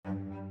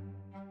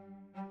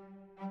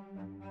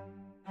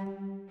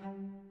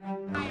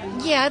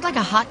Yeah, I'd like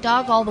a hot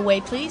dog all the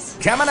way, please.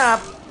 Coming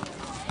up.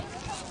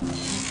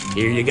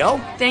 Here you go.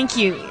 Thank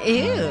you.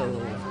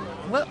 Ew.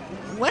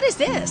 What is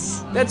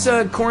this? That's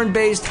a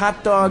corn-based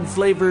hot dog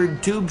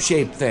flavored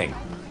tube-shaped thing.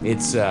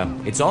 It's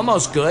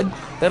almost good.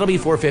 That'll be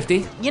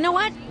 $4.50. You know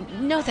what?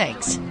 No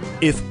thanks.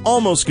 If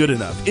almost good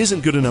enough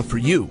isn't good enough for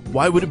you,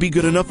 why would it be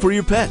good enough for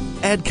your pet?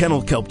 Add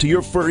kennel kelp to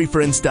your furry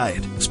friend's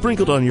diet.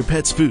 Sprinkled on your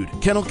pet's food,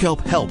 kennel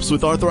kelp helps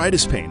with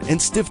arthritis pain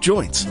and stiff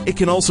joints. It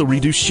can also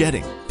reduce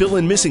shedding, fill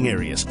in missing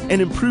areas,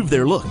 and improve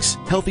their looks.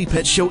 Healthy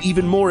pets show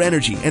even more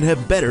energy and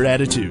have better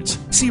attitudes.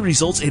 See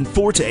results in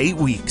 4 to 8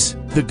 weeks.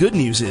 The good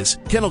news is,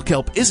 kennel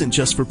kelp isn't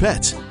just for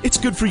pets. It's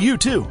good for you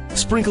too.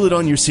 Sprinkle it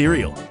on your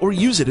cereal or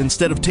use it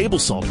instead of table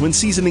salt when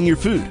seasoning your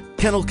food.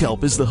 Kennel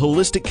kelp is the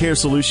holistic care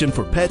solution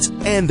for pets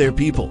and their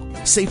people.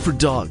 Safe for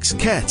dogs,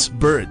 cats,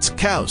 birds,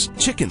 cows,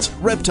 chickens,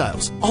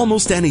 reptiles,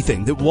 almost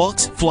anything that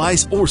walks,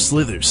 flies, or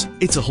slithers.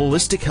 It's a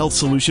holistic health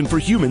solution for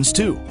humans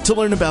too. To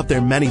learn about their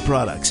many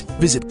products,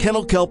 visit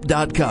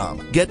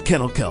kennelkelp.com. Get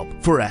Kennel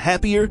Kelp for a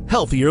happier,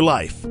 healthier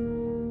life.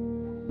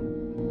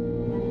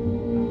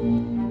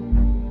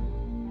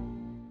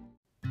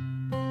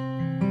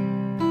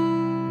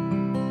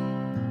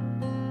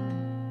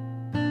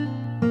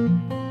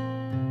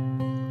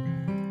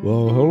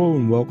 Well, hello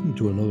and welcome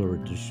to another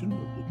edition of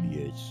the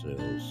BH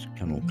Sales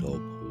Kennel Kelp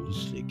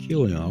Holistic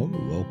Healing Hour.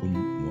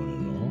 Welcome, one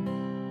and all.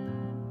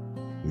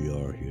 We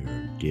are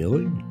here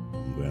daily.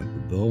 I'm Grandpa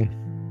Bill,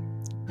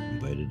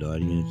 invited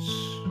audience,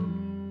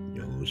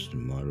 your host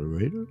and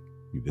moderator,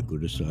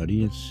 ubiquitous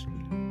audience.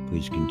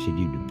 Please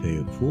continue to pay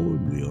it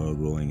forward. We are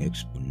growing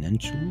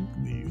exponentially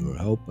with your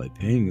help by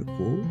paying it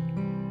forward.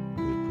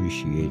 We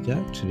appreciate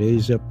that.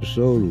 Today's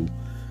episode will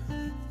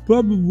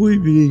probably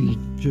be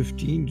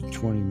 15 to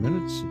 20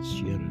 minutes.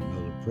 It's yet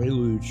another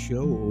Prelude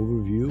Show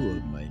overview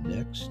of my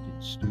next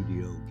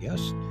in-studio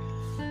guest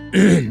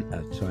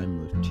at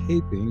time of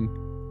taping,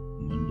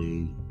 Monday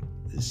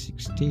the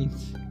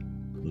 16th, a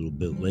little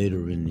bit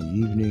later in the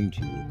evening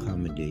to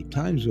accommodate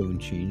time zone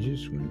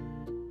changes when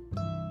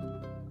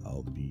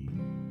I'll be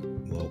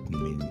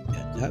welcoming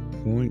at that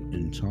point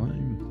in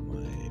time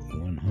my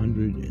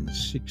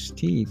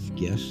 116th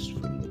guest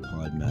from the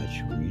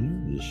Podmatch Arena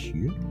this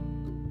year.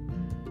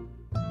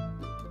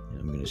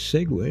 I'm going to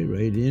segue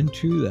right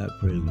into that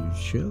Prelude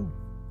Show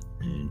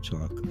and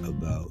talk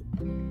about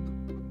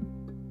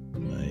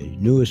my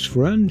newest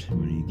friend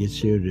when he gets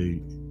here to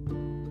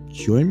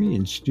join me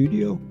in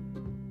studio,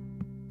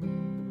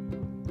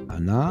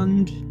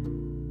 Anand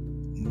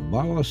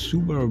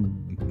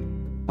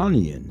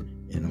Balasubramanian.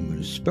 And I'm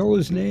going to spell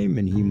his name,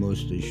 and he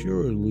most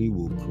assuredly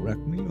will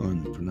correct me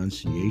on the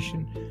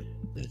pronunciation.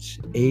 That's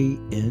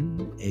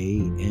A-N-A-N-D,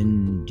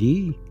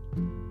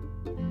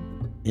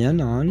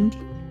 Anand.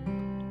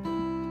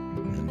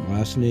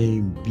 Last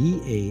name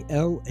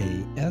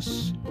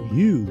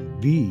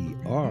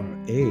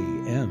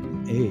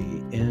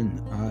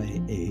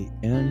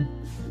Balasubramanian.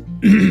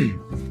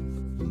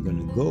 I'm going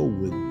to go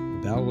with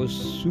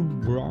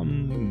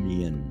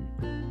Balasubramanian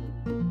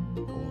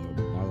or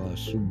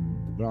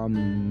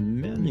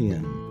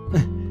Balasubramanian.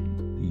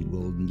 He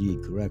will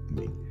indeed correct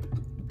me.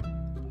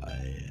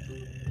 I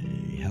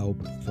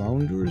help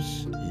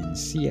founders and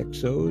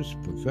CXOs,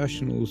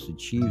 professionals,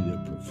 achieve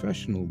their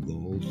professional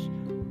goals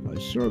by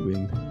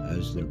serving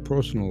as their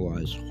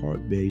personalized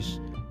heart-based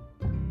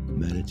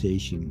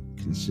meditation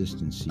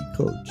consistency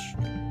coach.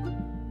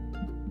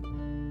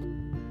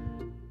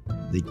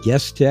 The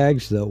guest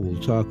tags that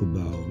we'll talk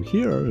about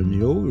here in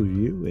the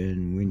overview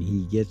and when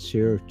he gets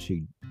here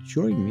to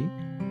join me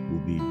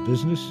will be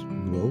business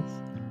growth,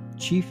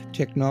 chief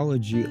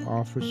technology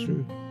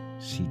officer,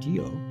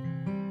 CTO,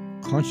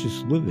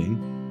 conscious living,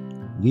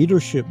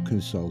 leadership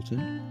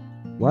consultant,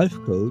 life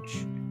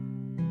coach,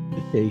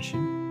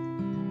 meditation,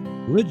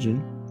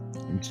 religion,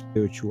 and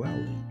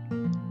spirituality,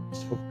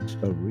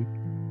 self-discovery,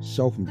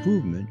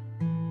 self-improvement,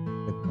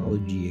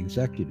 technology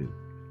executive.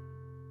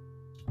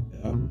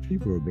 I'll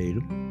repeat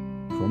verbatim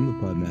from the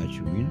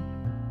Podmatch Arena.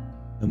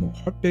 I'm a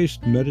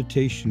heart-based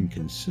meditation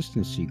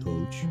consistency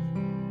coach,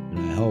 and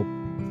I help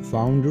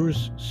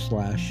founders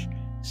 /CXOs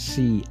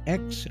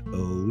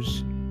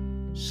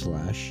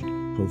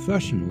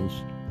 /professionals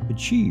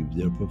achieve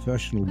their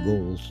professional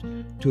goals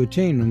to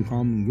attain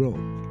uncommon growth.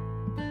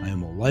 I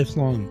am a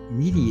lifelong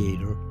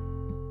mediator,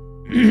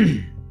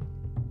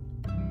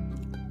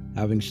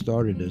 having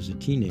started as a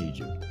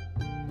teenager.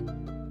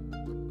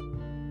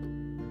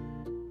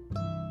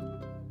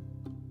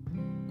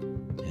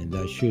 And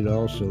I should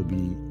also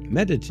be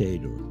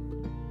meditator,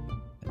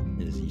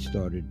 as he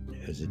started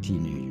as a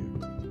teenager.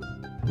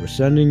 We're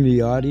sending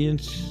the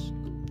audience,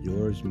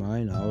 yours,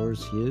 mine,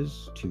 ours,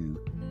 his, to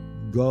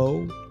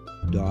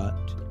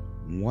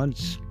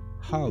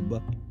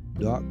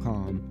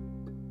go.oncehub.com.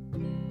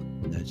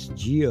 That's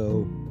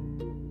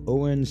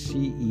GOONCE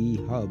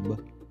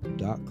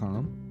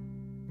hub.com.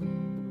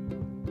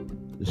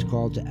 This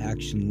call to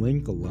action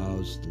link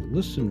allows the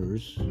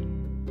listeners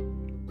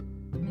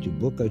to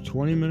book a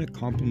 20-minute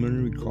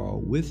complimentary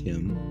call with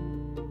him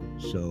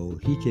so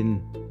he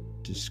can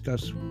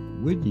discuss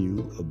with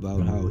you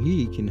about how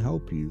he can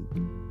help you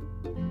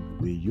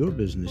with your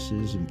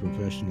businesses and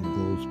professional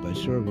goals by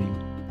serving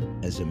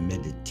as a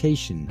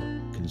meditation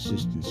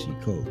consistency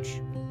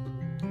coach.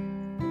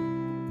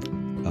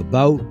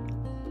 About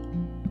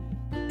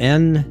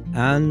N.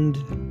 and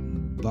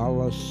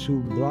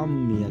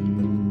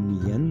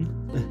Balasubramanian.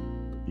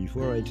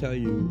 Before I tell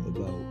you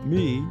about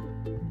me,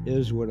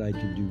 here's what I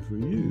can do for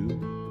you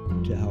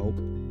to help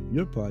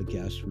your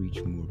podcast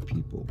reach more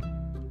people.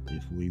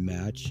 If we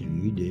match,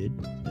 and we did,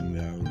 and we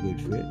are a good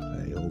fit,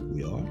 I hope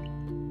we are,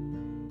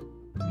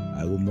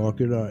 I will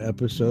market our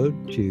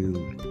episode to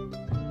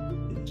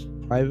its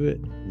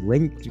private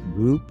linked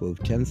group of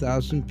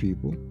 10,000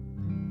 people,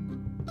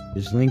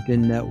 his LinkedIn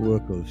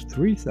network of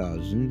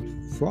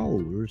 3,000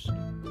 followers,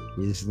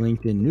 his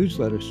LinkedIn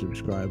newsletter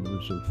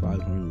subscribers of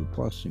 500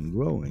 plus and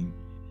growing.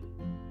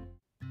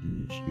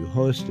 If you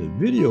host a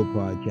video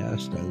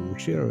podcast, I will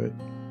share it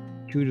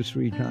 2 to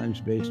 3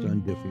 times based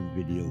on different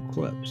video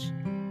clips.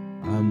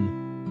 I'm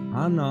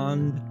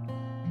Anand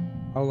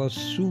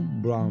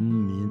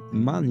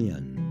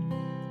Balasubramanian.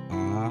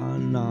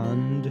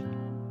 Anand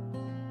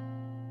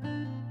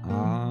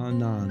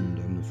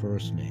on the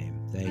first name.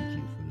 Thank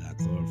you for that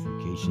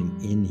clarification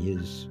in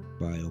his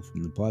bio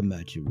from the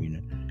Podmatch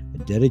Arena. A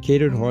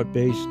dedicated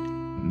heart-based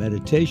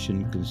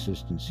meditation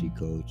consistency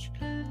coach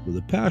with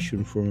a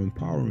passion for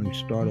empowering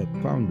startup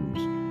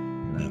founders.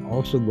 And I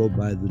also go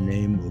by the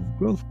name of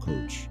Growth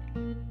Coach,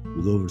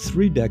 with over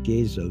 3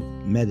 decades of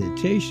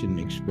meditation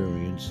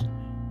experience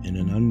and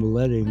an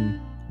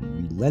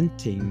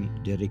unrelenting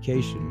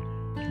dedication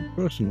to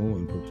personal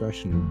and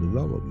professional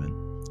development.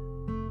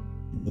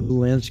 In the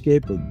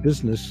landscape of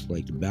business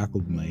like the back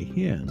of my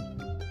hand,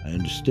 I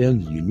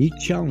understand the unique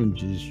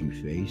challenges you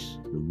face,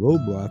 the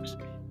roadblocks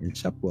and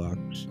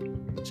setbacks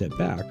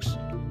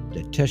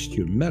that test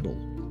your mettle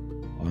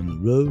on the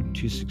road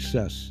to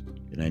success,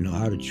 and I know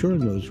how to turn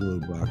those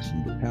roadblocks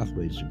into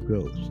pathways of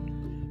growth.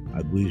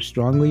 I believe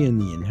strongly in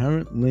the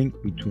inherent link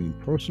between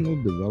personal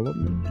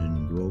development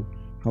and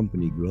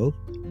company growth.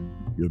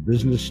 Your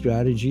business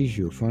strategies,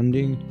 your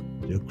funding,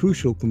 they're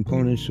crucial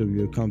components of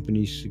your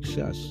company's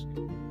success.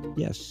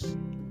 Yes,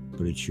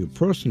 but it's your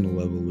personal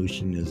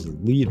evolution as a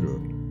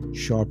leader,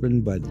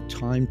 sharpened by the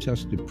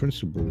time-tested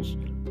principles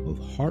of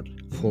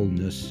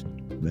heartfulness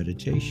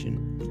meditation,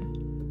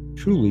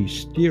 truly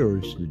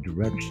steers the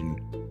direction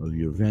of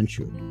your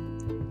venture.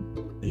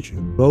 As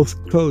your growth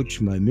coach,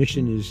 my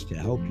mission is to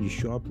help you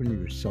sharpen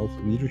your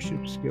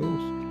self-leadership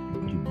skills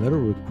to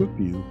better equip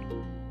you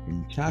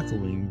in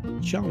tackling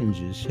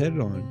challenges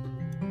head-on,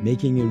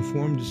 making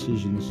informed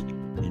decisions,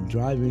 and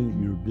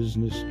driving your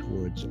business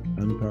towards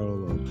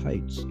unparalleled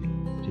heights.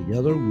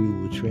 Together, we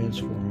will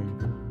transform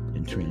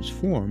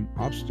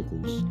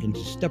obstacles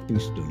into stepping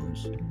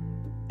stones,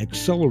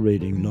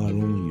 accelerating not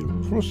only your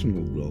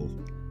personal growth,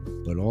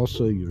 but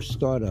also your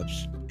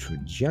startup's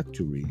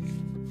trajectory,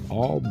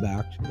 all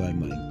backed by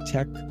my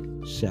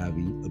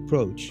tech-savvy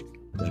approach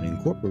that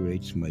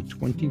incorporates my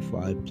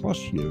 25 plus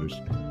years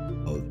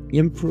of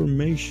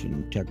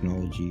information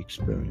technology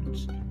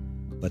experience.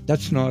 But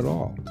that's not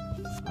all.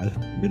 I've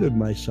committed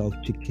myself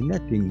to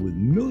connecting with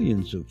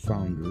millions of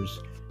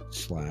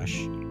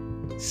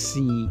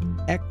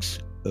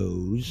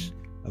founders/CXOs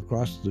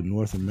across the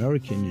North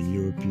American and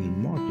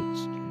European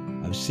markets.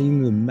 I've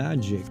seen the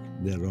magic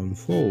that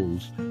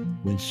unfolds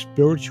when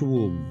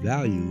spiritual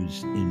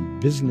values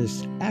and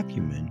business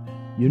acumen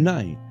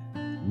unite,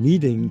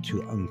 leading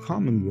to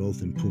uncommon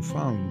growth and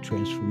profound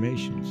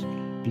transformations.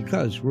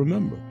 Because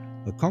remember,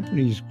 a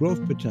company's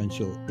growth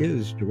potential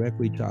is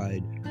directly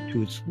tied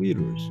to its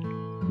leaders.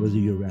 Whether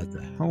you're at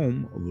the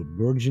helm of a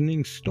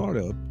burgeoning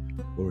startup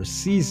or a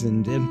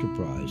seasoned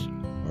enterprise,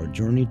 our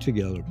journey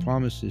together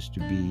promises to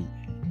be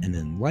an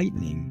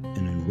enlightening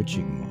and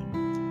enriching one.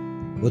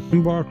 Let's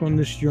embark on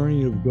this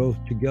journey of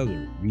growth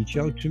together. Reach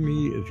out to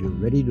me if you're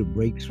ready to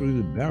break through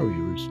the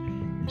barriers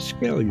and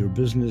scale your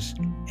business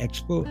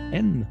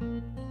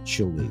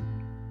exponentially.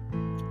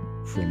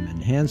 From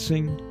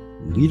enhancing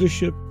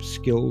leadership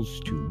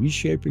skills to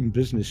reshaping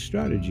business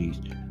strategies,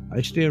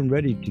 I stand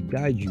ready to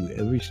guide you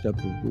every step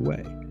of the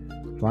way.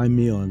 Find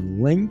me on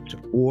LinkedIn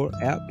or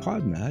at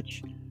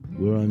Podmatch,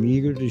 where I'm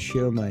eager to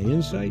share my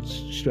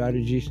insights,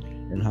 strategies,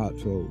 and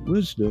heartfelt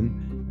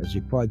wisdom as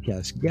a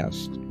podcast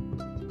guest.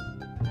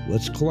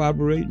 Let's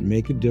collaborate and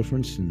make a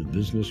difference in the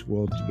business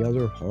world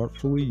together.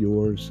 Heartfully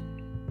yours,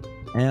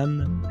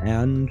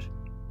 Anand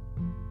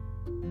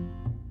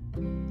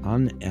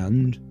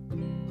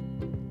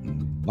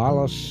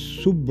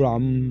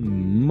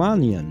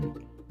Balasubramanian,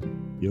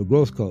 your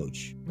growth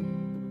coach.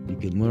 You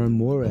can learn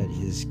more at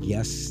his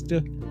guest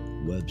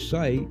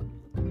website,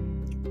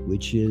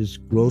 which is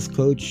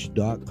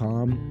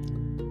growthcoach.com.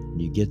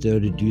 You get there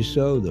to do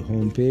so. The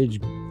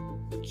homepage,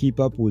 Keep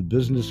Up with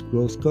Business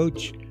Growth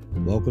Coach.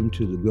 Welcome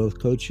to the Growth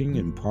Coaching,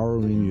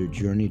 empowering your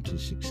journey to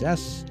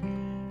success.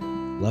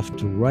 Left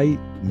to right,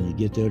 when you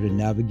get there to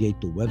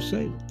navigate the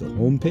website, the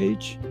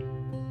homepage,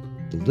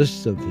 the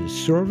list of his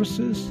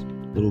services, a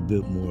little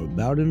bit more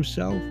about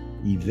himself,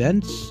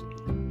 events,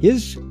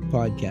 his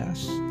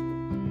podcasts,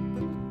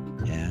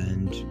 and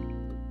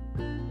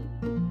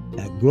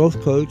Growth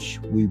Coach,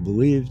 we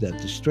believe that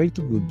the strength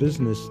of a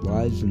business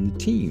lies in the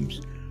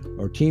teams.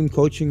 Our team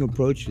coaching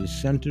approach is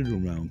centered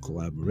around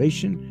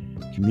collaboration,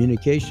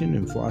 communication,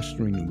 and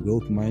fostering a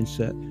growth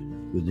mindset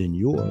within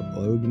your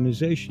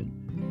organization.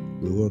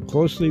 We work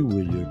closely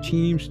with your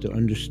teams to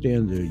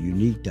understand their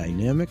unique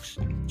dynamics,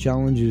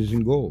 challenges,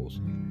 and goals.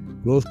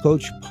 Growth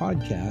Coach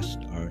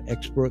Podcast, our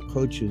expert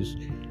coaches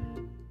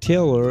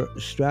tailor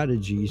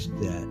strategies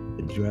that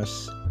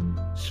address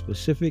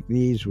specific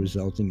needs,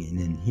 resulting in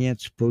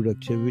enhanced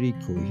productivity,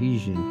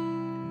 cohesion,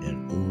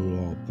 and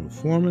overall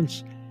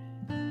performance.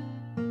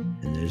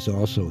 And there's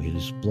also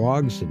his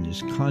blogs and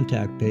his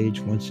contact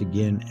page, once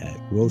again, at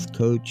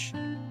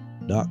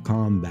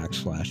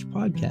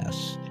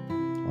growthcoach.com/podcasts.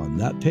 On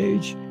that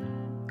page,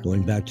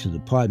 going back to the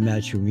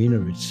Podmatch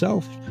Arena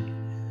itself,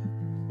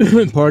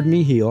 pardon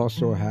me, he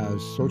also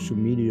has social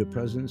media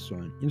presence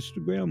on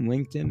Instagram,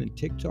 LinkedIn, and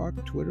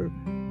TikTok, Twitter,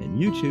 and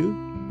YouTube.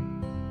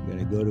 I'm going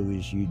to go to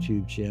his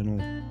YouTube channel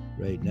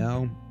right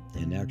now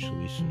and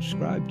actually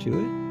subscribe to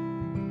it.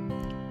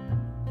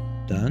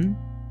 Done.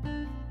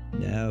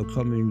 Now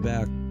coming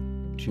back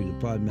to the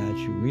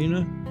Podmatch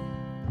Arena.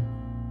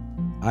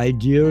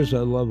 Ideas, I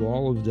love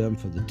all of them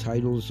for the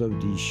titles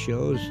of these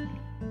shows.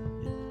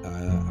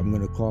 I'm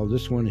going to call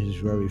this one his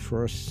very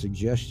first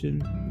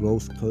suggestion,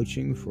 Growth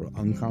Coaching for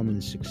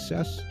Uncommon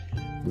Success.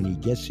 When he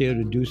gets here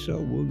to do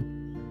so, we'll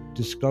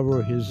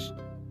discover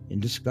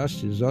and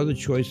discuss his other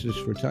choices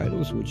for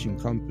titles, which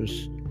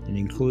encompass and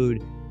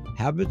include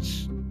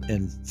Habits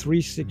and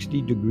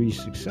 360-Degree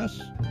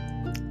Success,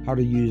 How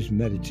to Use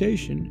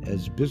Meditation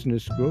as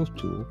Business Growth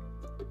Tool,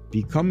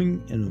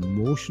 Becoming an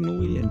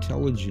Emotionally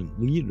Intelligent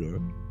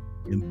Leader,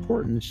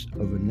 Importance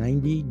of a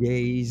 90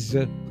 Days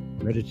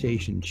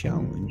Meditation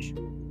Challenge.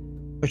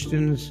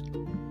 Questions.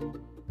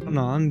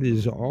 Anand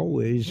is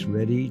always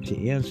ready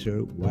to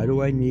answer. Why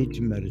do I need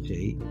to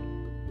meditate?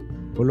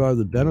 What are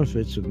the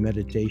benefits of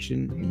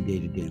meditation in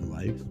day-to-day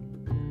life?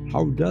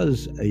 How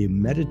does a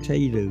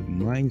meditative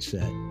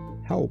mindset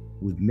help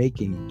with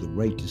making the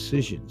right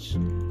decisions?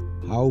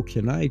 How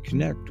can I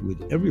connect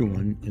with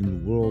everyone in the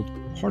world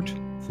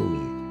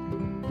heartfully?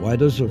 Why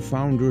does a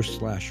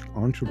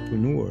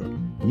founder/entrepreneur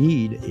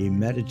need a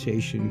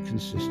meditation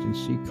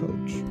consistency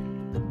coach?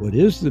 What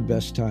is the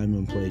best time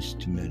and place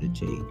to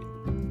meditate?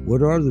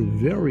 What are the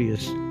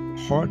various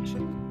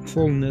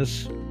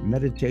heartfulness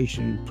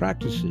meditation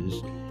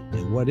practices?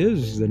 And what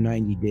is the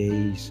 90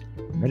 Days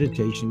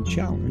Meditation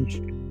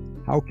Challenge?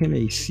 How can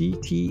a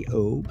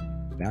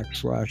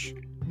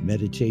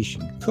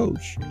CTO/meditation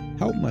coach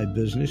help my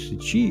business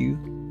achieve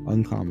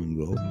uncommon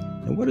growth?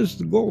 And what is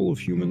the goal of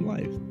human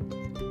life?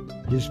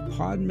 His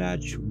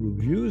Podmatch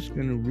review is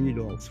going to read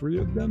all three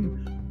of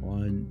them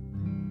on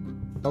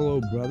fellow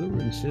brother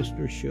and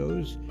sister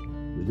shows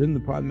within the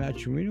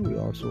Podmatch Arena. We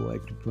also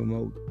like to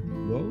promote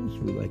those.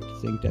 We like to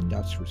think that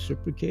that's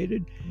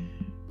reciprocated.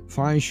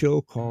 Fine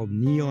show called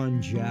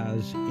Neon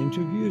Jazz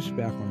Interviews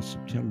back on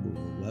September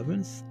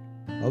 11th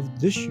of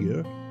this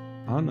year.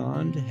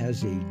 Anand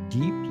has a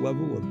deep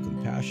level of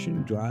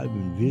compassion, drive,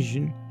 and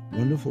vision.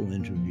 Wonderful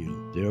interview.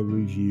 Their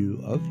review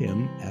of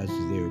him as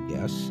their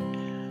guest.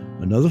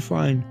 Another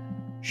fine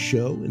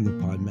show in the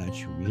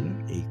Podmatch Arena,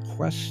 A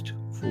Quest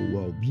for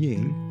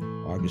Well-Being,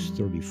 August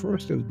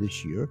 31st of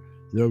this year.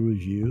 Their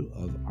review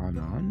of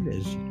Anand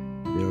as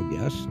their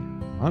guest.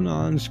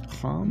 Anand's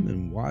calm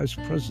and wise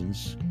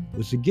presence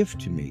was a gift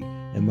to me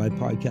and my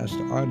podcast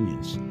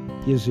audience.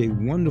 He is a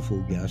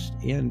wonderful guest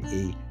and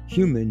a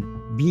human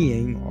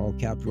being, all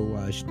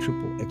capitalized,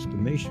 triple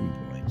exclamation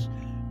points.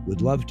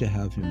 Would love to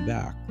have him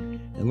back.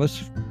 And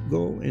let's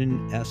go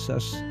and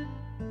assess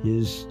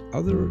his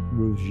other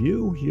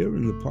review here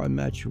in the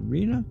Podmatch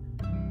Arena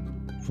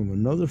from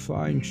another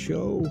fine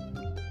show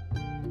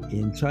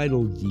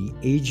entitled The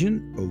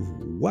Agent of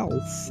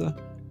Wealth,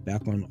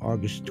 back on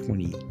August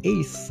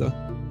 28th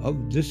of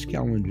this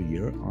calendar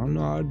year.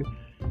 Anand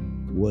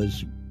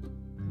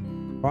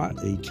brought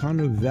a ton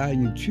of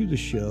value to the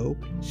show,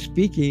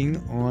 speaking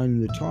on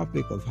the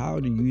topic of how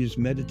to use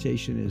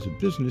meditation as a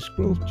business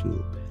growth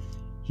tool.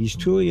 He's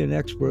truly an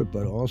expert,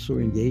 but also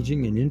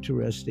engaging and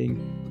interesting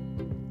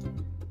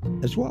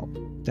as well.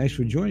 Thanks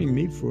for joining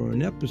me for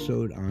an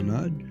episode,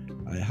 Anand.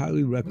 I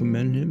highly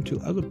recommend him to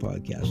other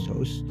podcast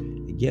hosts.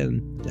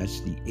 Again,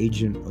 that's the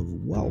Agent of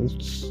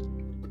Wealth's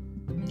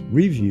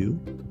review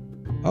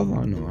of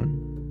Anand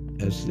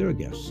as their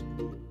guest.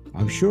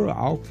 I'm sure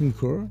I'll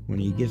concur when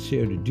he gets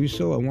here to do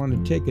so. I want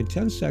to take a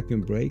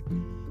 10-second break,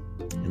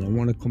 and I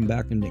want to come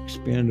back and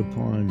expand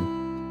upon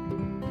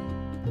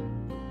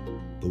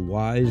the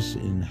whys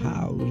and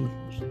hows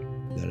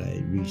that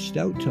I reached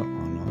out to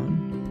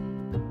Anand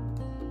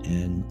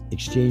and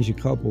exchange a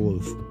couple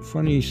of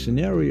funny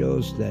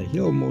scenarios that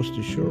he'll most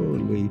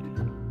assuredly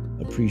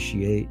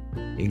appreciate,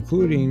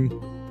 including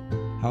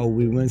how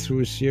we went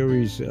through a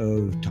series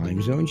of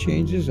time zone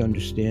changes,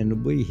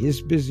 understandably,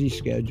 his busy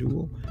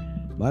schedule,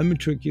 my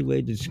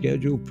matriculated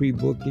schedule,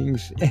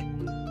 pre-bookings,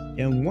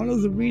 and one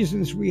of the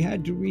reasons we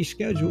had to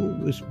reschedule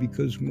was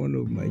because one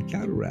of my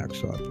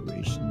cataracts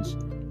operations,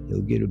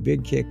 he'll get a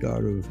big kick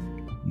out of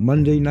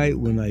Monday night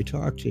when I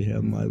talk to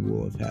him, I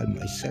will have had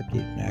my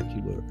second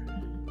macular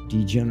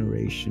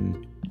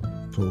degeneration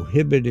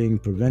prohibiting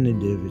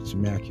preventative, it's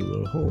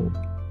macular hole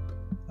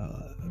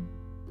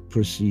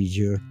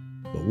procedure.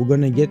 But we're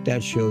going to get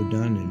that show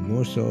done, and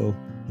more so,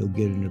 he'll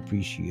get an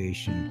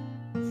appreciation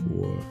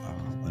for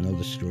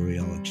another story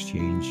I'll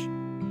exchange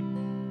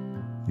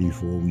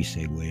before we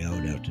segue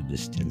out after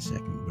this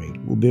 10-second break.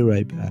 We'll be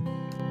right back.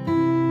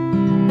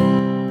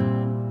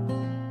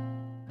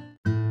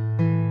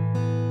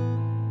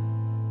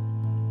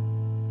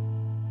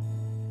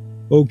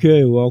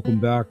 Okay, welcome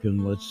back,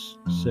 and let's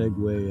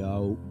segue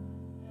out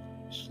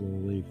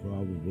slowly,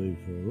 probably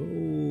for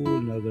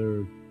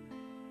another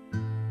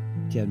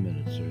 10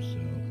 minutes or so.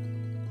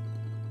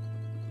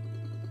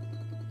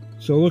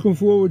 So looking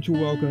forward to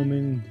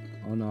welcoming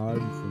Anand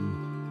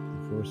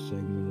from the first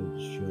segment of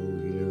the show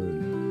here.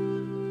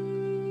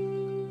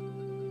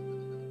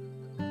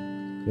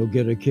 And he'll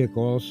get a kick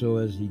also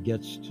as he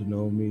gets to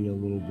know me a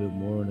little bit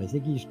more. And I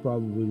think he's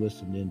probably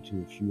listened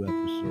into a few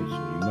episodes, so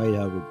he might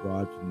have a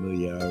broad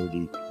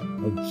familiarity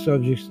of the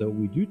subjects that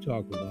we do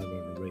talk about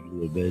on a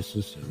regular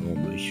basis in all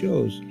my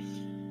shows,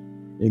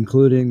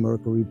 including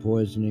mercury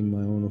poisoning,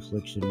 my own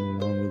affliction,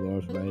 along with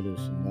arthritis,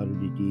 and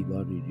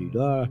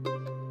la-di-dee-da,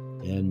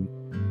 and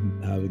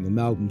having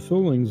amalgam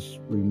fillings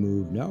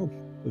removed now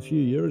a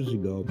few years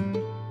ago,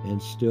 and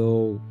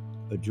still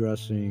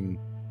addressing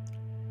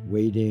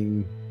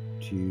waiting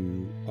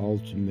to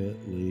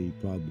ultimately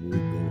probably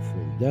go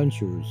full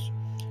dentures.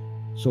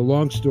 So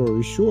long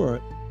story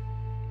short,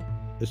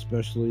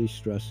 especially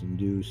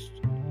stress-induced,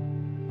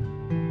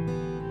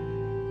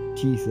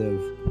 teeth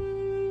have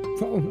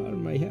fallen out of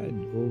my head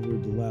over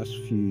the last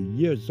few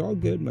years. It's all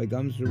good. My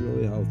gums are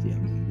really healthy.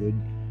 I'm in good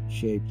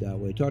shape that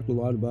way. Talked a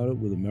lot about it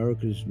with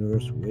America's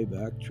Nurse way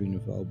back, Trina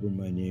Felber,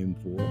 my name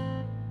for.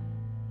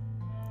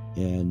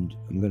 And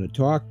I'm going to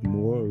talk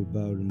more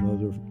about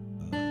another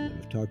that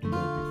I've talked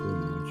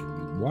about before,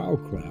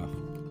 Wildcraft.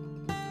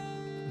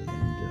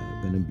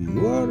 And going to be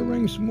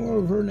watering some more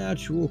of her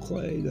natural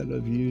clay that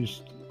I've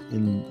used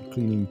in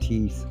cleaning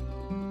teeth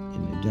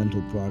in a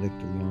dental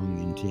product along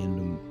in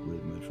tandem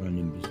with my friend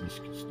and business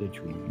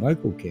constituent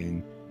Michael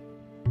King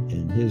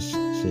and his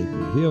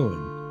Sacred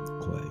Healing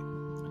clay.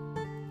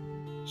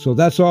 So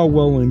that's all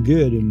well and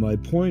good, and my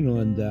point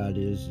on that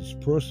is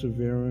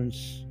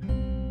perseverance.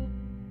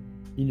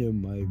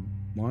 My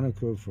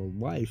moniker for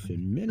life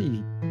in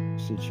many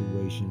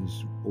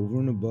situations, over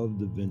and above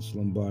the Vince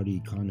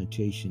Lombardi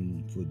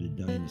connotation for the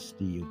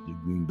dynasty of the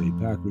Green Bay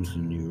Packers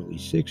in the early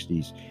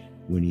 60s,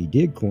 when he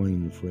did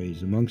coin the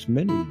phrase, amongst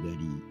many that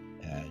he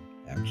had,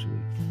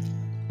 actually.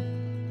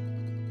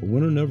 A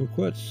winner never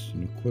quits,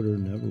 and a quitter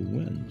never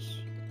wins.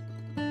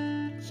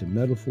 It's a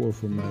metaphor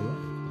for my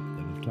life.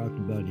 And I've talked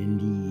about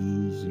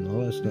NDEs and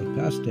all that stuff,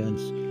 past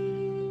tense,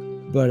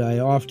 but I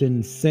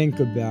often think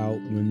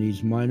about when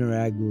these minor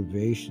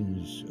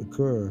aggravations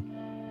occur,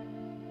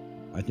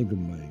 I think of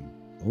my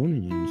own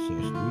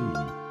ancestry,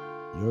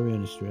 and your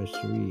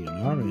ancestry, and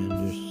our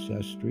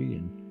ancestry,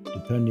 and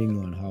depending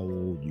on how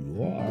old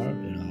you are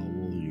and how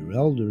old your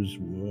elders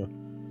were,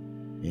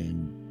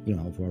 and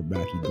how far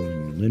back you go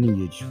in your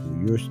lineage for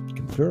your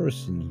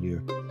comparison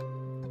here,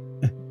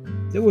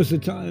 there was a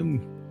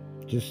time,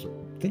 just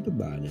think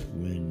about it,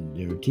 when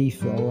their teeth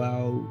fell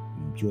out.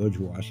 George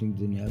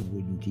Washington had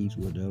wooden teeth,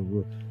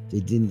 whatever. They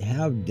didn't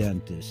have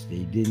dentists.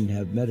 They didn't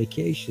have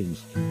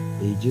medications.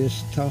 They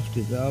just toughed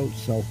it out,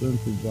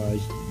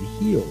 self-improvised to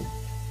heal.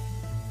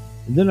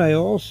 And then I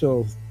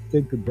also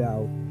think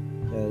about,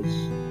 as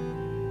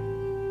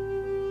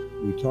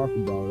we talk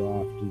about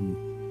often,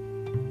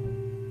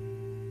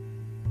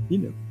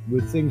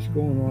 with things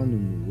going on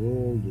in the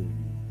world and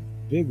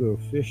bigger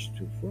fish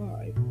to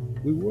fry,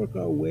 we work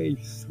our way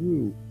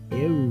through.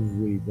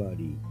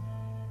 Everybody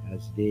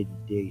has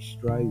day-to-day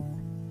strife,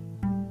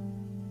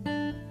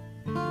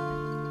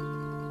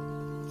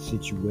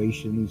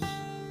 situations,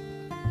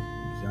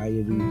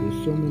 anxiety.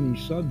 There's so many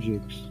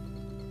subjects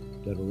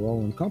that are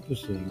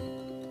all-encompassing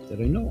that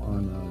I know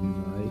Anna and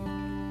I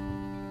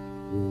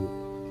will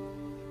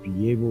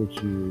be able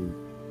to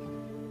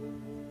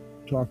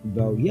talk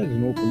about. He has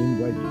an open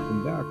invite to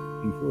come back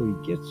before he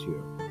gets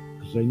here,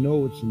 because I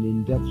know it's an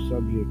in-depth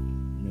subject,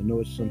 and I know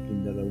it's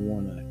something that I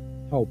want to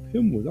help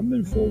him with. I'm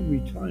in full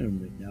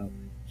retirement now,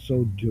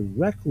 so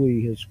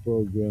directly his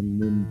program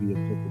wouldn't be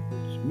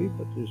applicable to me,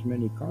 but there's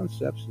many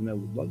concepts, and I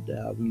would love to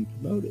have him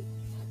promote it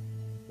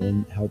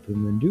and help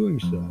him in doing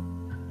so.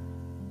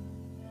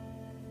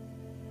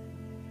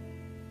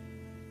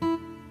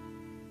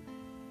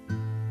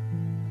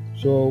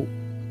 So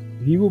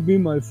he will be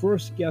my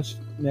first guest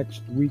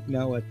next week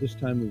now at this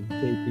time of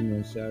taping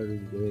on Saturday,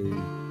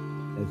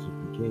 as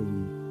it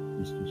became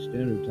Eastern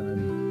Standard Time,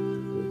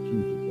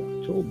 14th of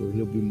October.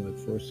 He'll be my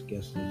first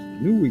guest as the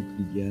new week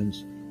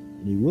begins,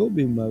 and he will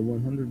be my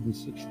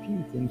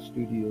 116th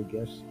in-studio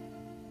guest.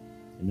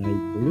 And I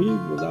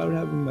believe, without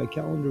having my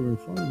calendar in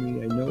front of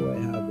me, I know I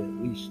have at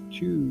least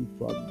 2,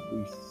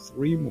 probably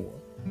 3 more.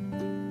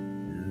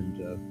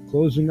 And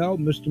closing out,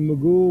 Mr.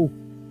 Magoo,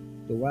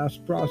 the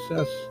last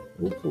process,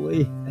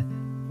 hopefully,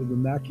 with a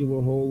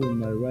macular hole in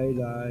my right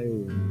eye,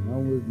 and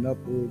onward and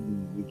upward,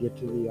 and we get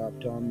to the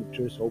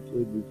optometrist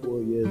hopefully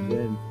before year's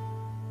end.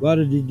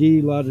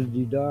 La-da-dee-dee,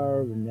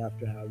 la-da-dee-dar, and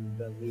after having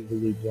been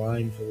legally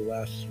blind for the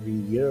last 3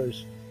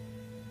 years,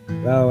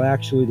 well,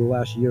 actually the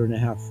last year and a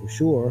half for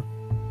sure,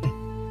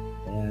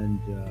 and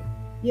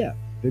yeah,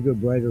 bigger,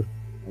 brighter,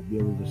 I'll be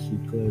able to see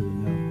clearly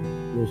now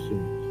real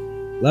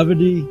soon.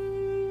 Levity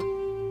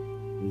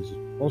is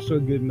also a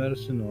good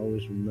medicine,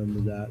 always remember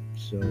that.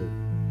 So,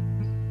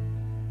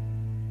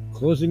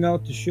 closing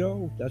out the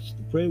show, that's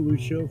the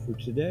Prelude Show for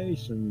today.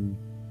 Some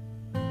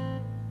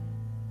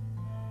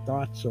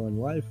thoughts on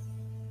life.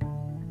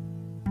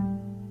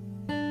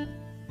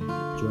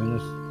 Join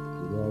us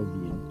with all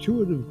the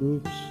intuitive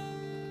groups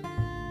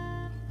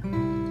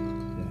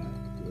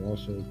that we're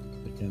also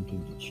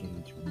attempting to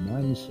change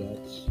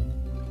mindsets,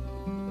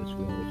 as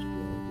well as the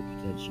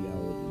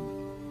potentiality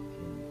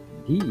and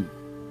indeed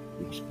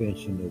the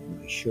expansion of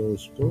my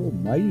shows through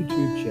my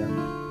YouTube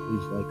channel.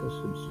 Please like us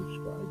and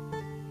subscribe.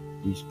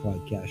 These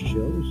podcast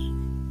shows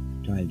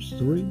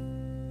 ×3.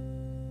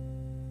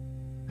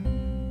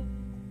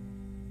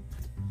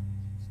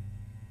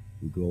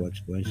 We grow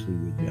exponentially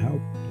with your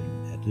help.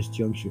 And at this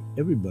juncture,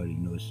 everybody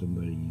knows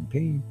somebody in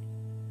pain,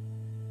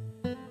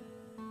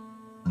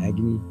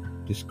 agony,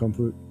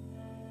 discomfort.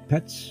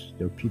 Pets,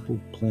 they're people,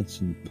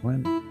 plants, and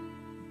planet.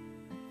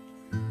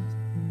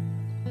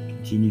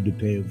 Continue to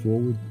pay it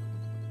forward.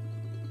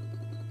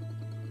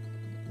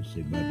 We'll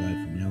say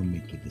bye-bye for now.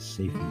 Make it a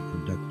safe and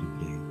productive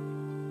day.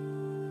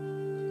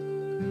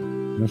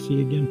 And I'll see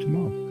you again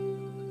tomorrow.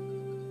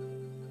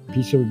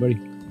 Peace, everybody.